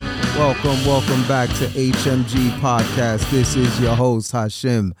Welcome back to HMG Podcast. This is your host,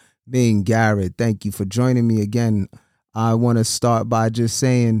 Hashim Ming Garrett. Thank you for joining me again. I want to start by just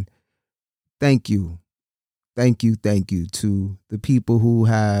saying thank you. Thank you to the people who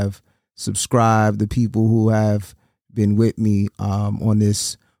have subscribed, the people who have been with me on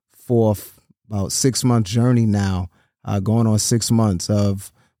this about 6 month journey now, going on 6 months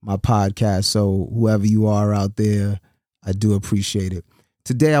of my podcast. So whoever you are out there, I do appreciate it.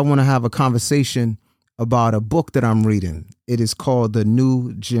 Today, I want to have a conversation about a book that I'm reading. It is called The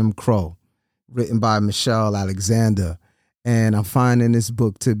New Jim Crow, written by Michelle Alexander. And I'm finding this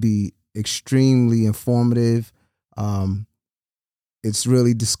book to be extremely informative. It's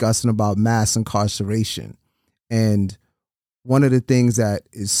really discussing about mass incarceration. And one of the things that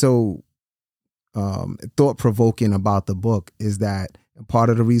is so thought-provoking about the book is that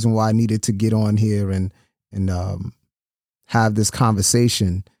part of the reason why I needed to get on here and have this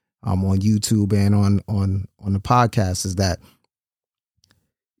conversation on YouTube and on the podcast is that,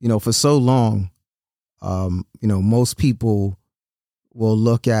 for so long, most people will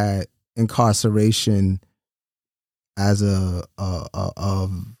look at incarceration as a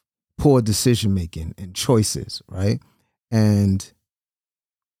poor decision making and choices, right? And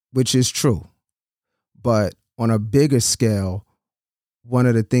which is true. But on a bigger scale, one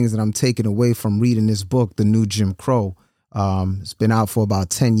of the things that I'm taking away from reading this book, The New Jim Crow, it's been out for about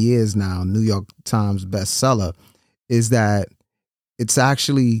 10 years now, New York Times bestseller, is that it's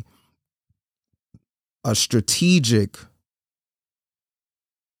actually a strategic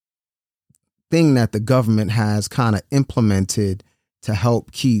thing that the government has kind of implemented to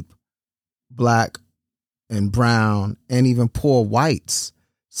help keep black and brown and even poor whites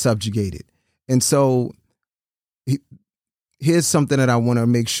subjugated. And so here's something that I want to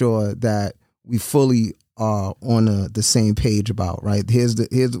make sure that we fully are on the same page about, right? Here's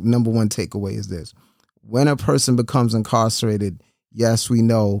the number one takeaway is this. When a person becomes incarcerated, yes, we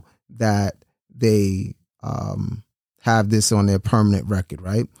know that they have this on their permanent record,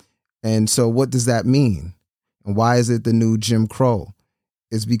 right? And so what does that mean? And why is it the new Jim Crow?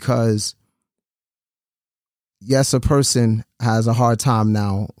 It's because, yes, a person has a hard time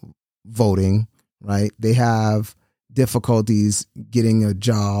now voting, right? They have difficulties getting a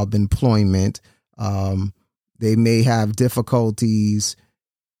job, employment. They may have difficulties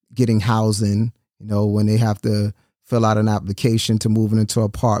getting housing, when they have to fill out an application to move into an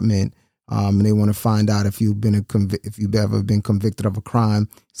apartment, and they want to find out if you've ever been convicted of a crime,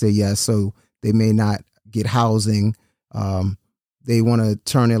 say yes. So they may not get housing. They want to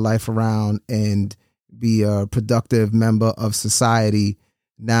turn their life around and be a productive member of society.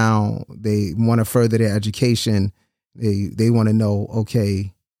 Now they want to further their education. They want to know,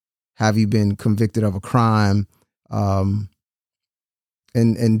 okay, have you been convicted of a crime?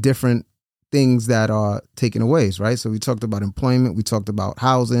 And different things that are taken away, right? So we talked about employment, we talked about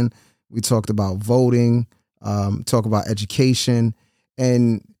housing, we talked about voting, talk about education.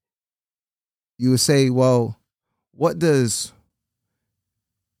 And you would say, well, why is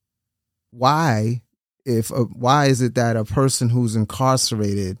it that a person who's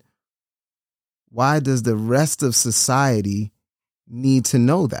incarcerated, why does the rest of society need to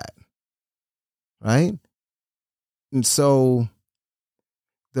know that? Right? And so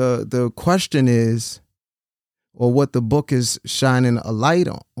the question is, or what the book is shining a light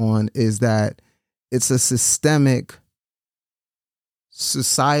on is that it's a systemic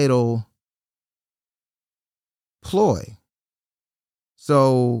societal ploy.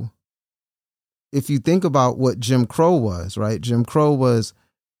 So if you think about what Jim Crow was, right? Jim Crow was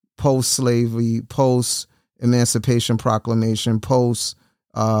post-slavery, post-Emancipation Proclamation, post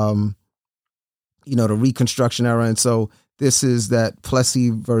the Reconstruction era. And so this is that Plessy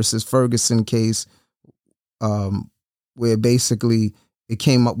versus Ferguson case, where basically it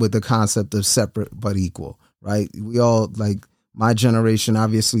came up with the concept of separate but equal, right? We all, like my generation,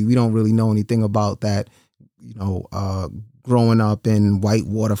 obviously, we don't really know anything about that, growing up in white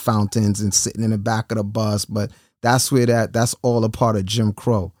water fountains and sitting in the back of the bus. But that's all a part of Jim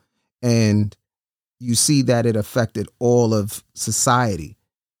Crow. And you see that it affected all of society,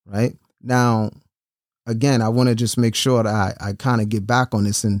 right? Now, again, I want to just make sure that I kind of get back on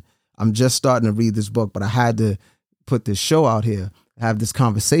this, and I'm just starting to read this book, but I had to put this show out here, have this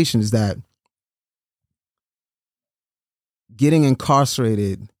conversation, is that getting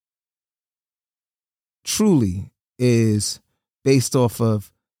incarcerated truly is based off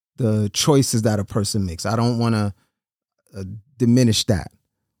of the choices that a person makes. I don't want to diminish that.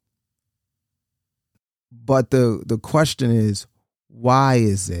 But the question is, why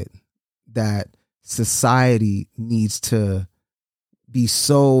is it that society needs to be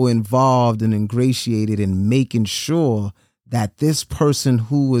so involved and ingratiated in making sure that this person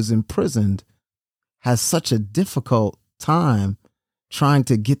who was imprisoned has such a difficult time trying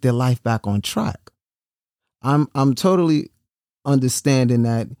to get their life back on track. I'm totally understanding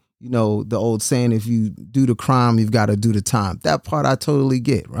that, the old saying, if you do the crime, you've got to do the time. That part I totally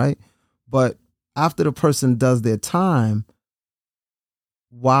get, right? But after the person does their time,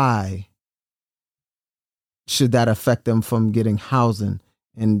 why should that affect them from getting housing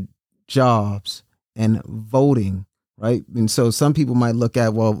and jobs and voting, right? And so some people might look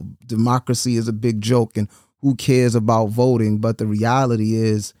at, well, democracy is a big joke and who cares about voting? But the reality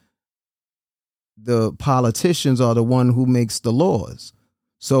is the politicians are the one who makes the laws.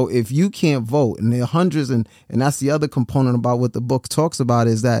 So if you can't vote, and there are hundreds, and that's the other component about what the book talks about,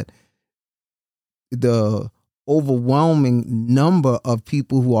 is that the overwhelming number of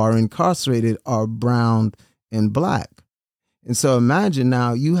people who are incarcerated are brown and black. And so imagine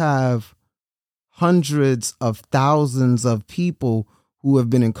now you have hundreds of thousands of people who have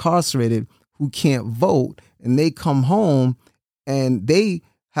been incarcerated who can't vote, and they come home and they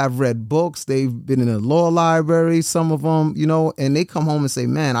have read books. They've been in a law library, some of them, and they come home and say,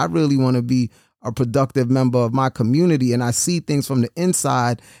 man, I really want to be a productive member of my community. And I see things from the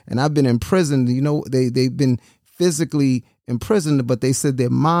inside, and I've been imprisoned. They've been physically imprisoned, but they said their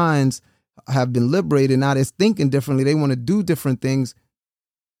minds have been liberated. Now they're thinking differently. They want to do different things,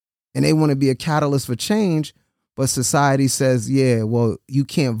 and they want to be a catalyst for change. But society says, yeah, well, you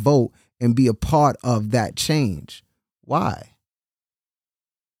can't vote and be a part of that change. Why?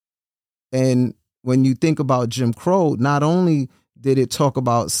 And when you think about Jim Crow, not only did it talk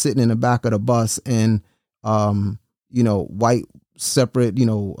about sitting in the back of the bus and, white separate,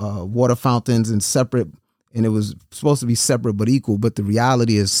 water fountains and separate, and it was supposed to be separate but equal, but the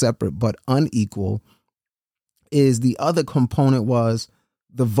reality is separate but unequal, is the other component was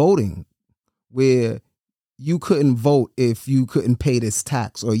the voting, where you couldn't vote if you couldn't pay this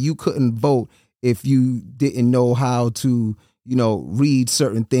tax, or you couldn't vote if you didn't know how to, read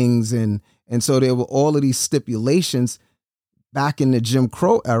certain things. And so there were all of these stipulations back in the Jim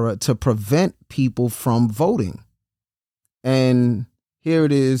Crow era to prevent people from voting. And here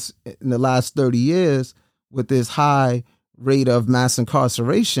it is in the last 30 years with this high rate of mass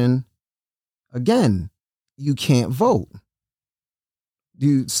incarceration. Again, you can't vote.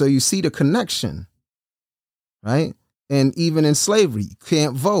 So you see the connection, right? And even in slavery, you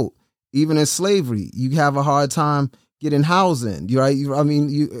can't vote. Even in slavery, you have a hard time getting housing, right?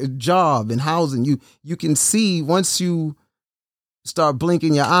 A job and housing. You can see once you start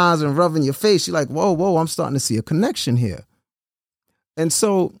blinking your eyes and rubbing your face, you're like, whoa, I'm starting to see a connection here. And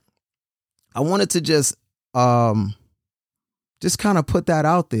so I wanted to just kind of put that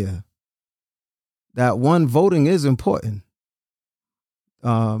out there, that one, voting is important.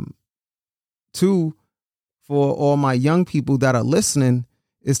 Two, for all my young people that are listening,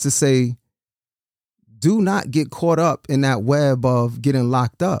 is to say, do not get caught up in that web of getting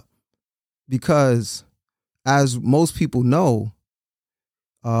locked up, because as most people know,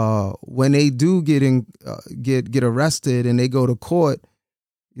 when they do get arrested and they go to court,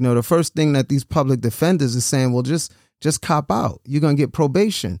 the first thing that these public defenders is saying, well, just cop out. You're going to get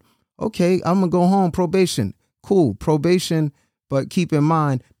probation. Okay, I'm going to go home. Probation. Cool. Probation. But keep in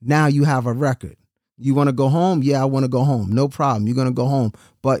mind, now you have a record. You want to go home? Yeah, I want to go home. No problem. You're going to go home.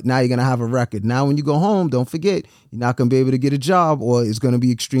 But now you're going to have a record. Now, when you go home, don't forget, you're not going to be able to get a job, or it's going to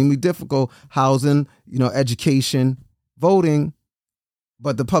be extremely difficult. Housing, education, voting.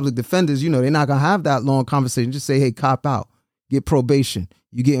 But the public defenders, they're not going to have that long conversation. Just say, hey, cop out, get probation.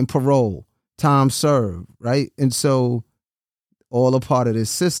 You getting parole, time served, right? And so all a part of this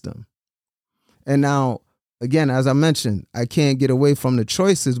system. And now, again, as I mentioned, I can't get away from the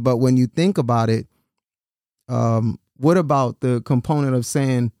choices. But when you think about it, what about the component of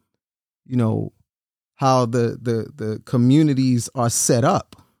saying, how the communities are set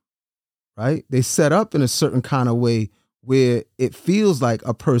up, right? They set up in a certain kind of way where it feels like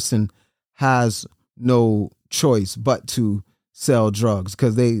a person has no choice but to sell drugs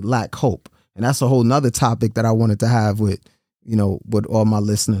because they lack hope. And that's a whole nother topic that I wanted to have with all my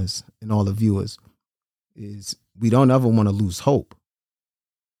listeners and all the viewers, is we don't ever want to lose hope.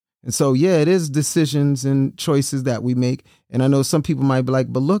 And so, yeah, it is decisions and choices that we make. And I know some people might be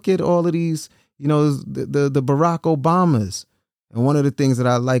like, but look at all of these, the Barack Obamas. And one of the things that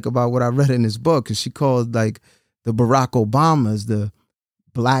I like about what I read in this book is she called like the Barack Obamas the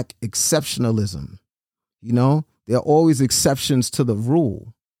black exceptionalism. There are always exceptions to the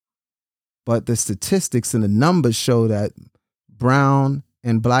rule. But the statistics and the numbers show that brown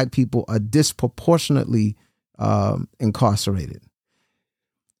and black people are disproportionately incarcerated.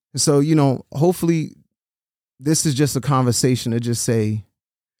 And so, hopefully this is just a conversation to just say,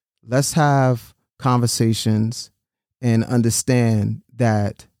 let's have conversations and understand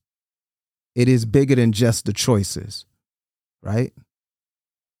that it is bigger than just the choices, right?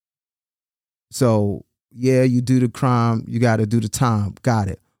 So, yeah, you do the crime, you got to do the time. Got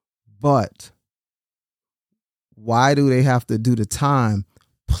it. But why do they have to do the time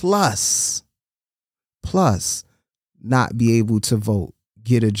plus not be able to vote,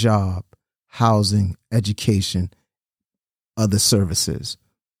 get a job, housing, education, other services?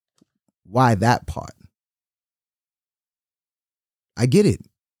 Why that part? I get it.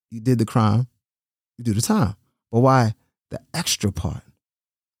 You did the crime, you do the time. But why the extra part?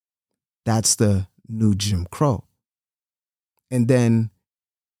 That's the new Jim Crow. And then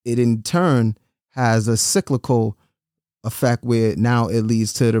it in turn has a cyclical effect where now it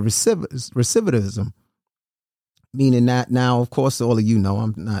leads to the recidivism. Meaning that now, of course, all of you know,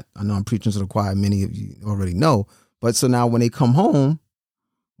 I know I'm preaching to the choir, many of you already know. But so now when they come home,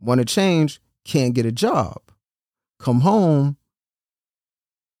 want to change, can't get a job. Come home,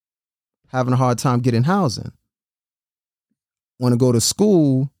 having a hard time getting housing. Want to go to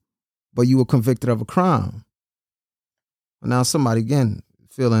school, but you were convicted of a crime. Well, now somebody, again,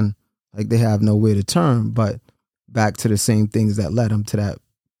 feeling like they have nowhere to turn, but back to the same things that led them to that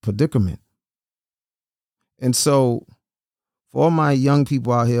predicament. And so for all my young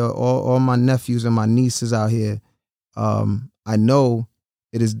people out here, all my nephews and my nieces out here, I know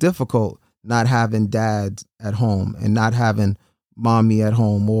it is difficult not having dads at home and not having mommy at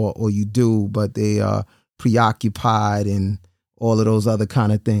home, or you do, but they are preoccupied and all of those other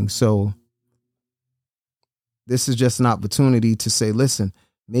kind of things. So this is just an opportunity to say, listen,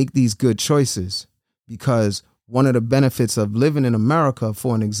 make these good choices, because one of the benefits of living in America,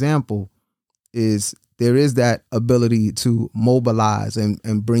 for an example, is there is that ability to mobilize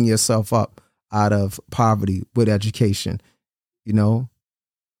and bring yourself up out of poverty with education,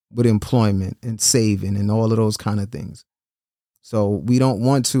 with employment and saving and all of those kind of things. So we don't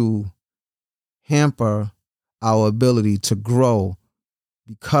want to hamper our ability to grow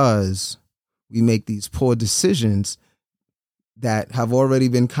because we make these poor decisions that have already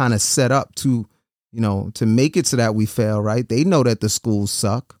been kind of set up to make it so that we fail, right? They know that the schools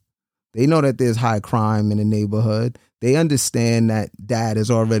suck. They know that there's high crime in the neighborhood. They understand that dad has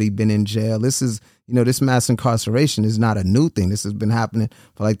already been in jail. This is, this mass incarceration is not a new thing. This has been happening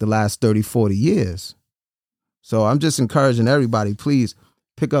for like the last 30, 40 years. So I'm just encouraging everybody, please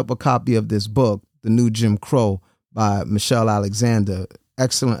pick up a copy of this book, The New Jim Crow by Michelle Alexander.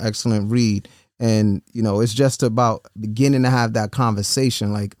 Excellent, excellent read. And, it's just about beginning to have that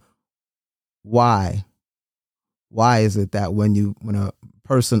conversation. Like, why? Why is it that when a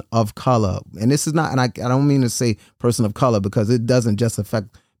person of color, and this is not, and I don't mean to say person of color because it doesn't just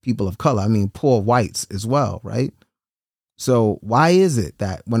affect people of color. I mean, poor whites as well, right? So why is it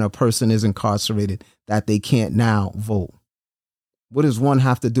that when a person is incarcerated that they can't now vote? What does one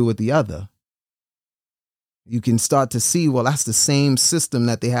have to do with the other? You can start to see, well, that's the same system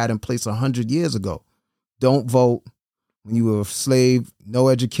that they had in place 100 years ago. Don't vote. When you were a slave, no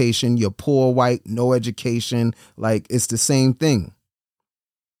education. You're poor white, no education. Like, it's the same thing.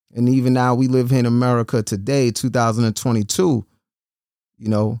 And even now we live here in America today, 2022,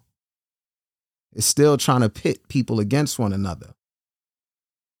 it's still trying to pit people against one another.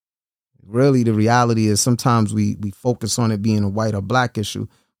 Really, the reality is sometimes we focus on it being a white or black issue,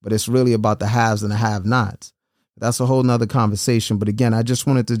 but it's really about the haves and the have-nots. That's a whole nother conversation. But again, I just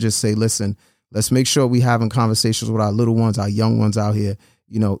wanted to just say, listen, let's make sure we having conversations with our little ones, our young ones out here,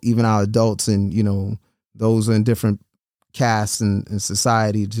 even our adults and, those in different castes and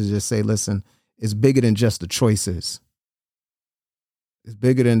society, to just say, listen, it's bigger than just the choices. It's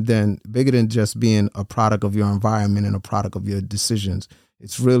bigger than just being a product of your environment and a product of your decisions.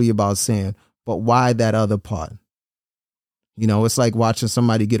 It's really about saying, but why that other part? It's like watching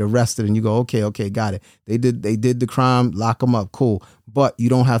somebody get arrested and you go, okay, got it. They did the crime, lock them up, cool. But you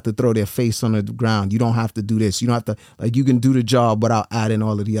don't have to throw their face on the ground. You don't have to do this. You don't have to, you can do the job without adding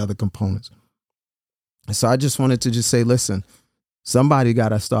all of the other components. So I just wanted to just say, listen, somebody got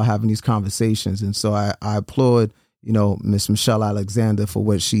to start having these conversations. And so I applaud, Miss Michelle Alexander for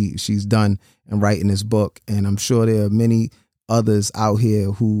what she's done in writing this book. And I'm sure there are many others out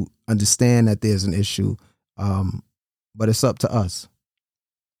here who understand that there's an issue. But it's up to us.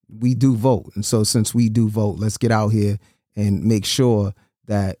 We do vote. And so since we do vote, let's get out here and make sure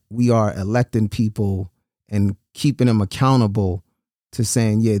that we are electing people and keeping them accountable to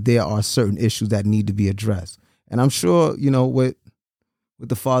saying, yeah, there are certain issues that need to be addressed. And I'm sure, with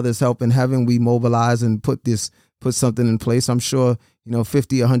the Father's help in heaven, we mobilize and put something in place. I'm sure,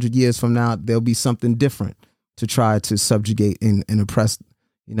 50, 100 years from now, there'll be something different to try to subjugate and oppress,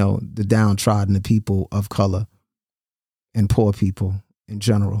 the downtrodden, the people of color and poor people in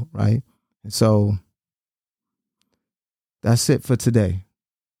general, right? And so that's it for today.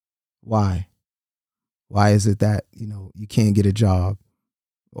 Why? Why is it that, you can't get a job,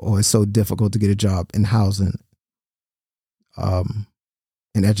 or it's so difficult to get a job in housing,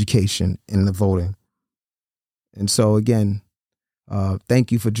 in education, in the voting? And so again,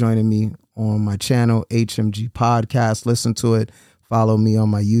 thank you for joining me on my channel, HMG Podcast. Listen to it. Follow me on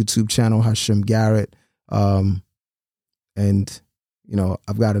my YouTube channel, Hashim Garrett. And,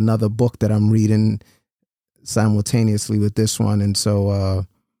 I've got another book that I'm reading simultaneously with this one. And so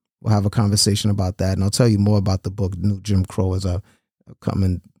we'll have a conversation about that. And I'll tell you more about the book, New Jim Crow, as I come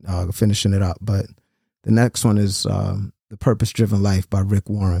and finishing it up. But the next one is The Purpose-Driven Life by Rick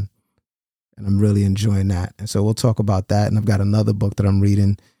Warren. And I'm really enjoying that. And so we'll talk about that. And I've got another book that I'm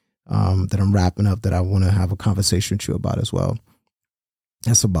reading that I'm wrapping up that I want to have a conversation with you about as well.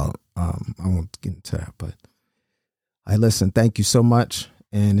 That's about, I won't get into that, but listen, thank you so much.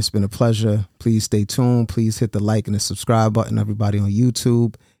 And it's been a pleasure. Please stay tuned. Please hit the like and the subscribe button, everybody on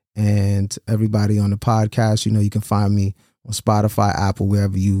YouTube and everybody on the podcast. You can find me on Spotify, Apple,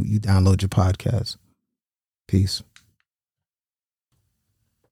 wherever you download your podcast. Peace.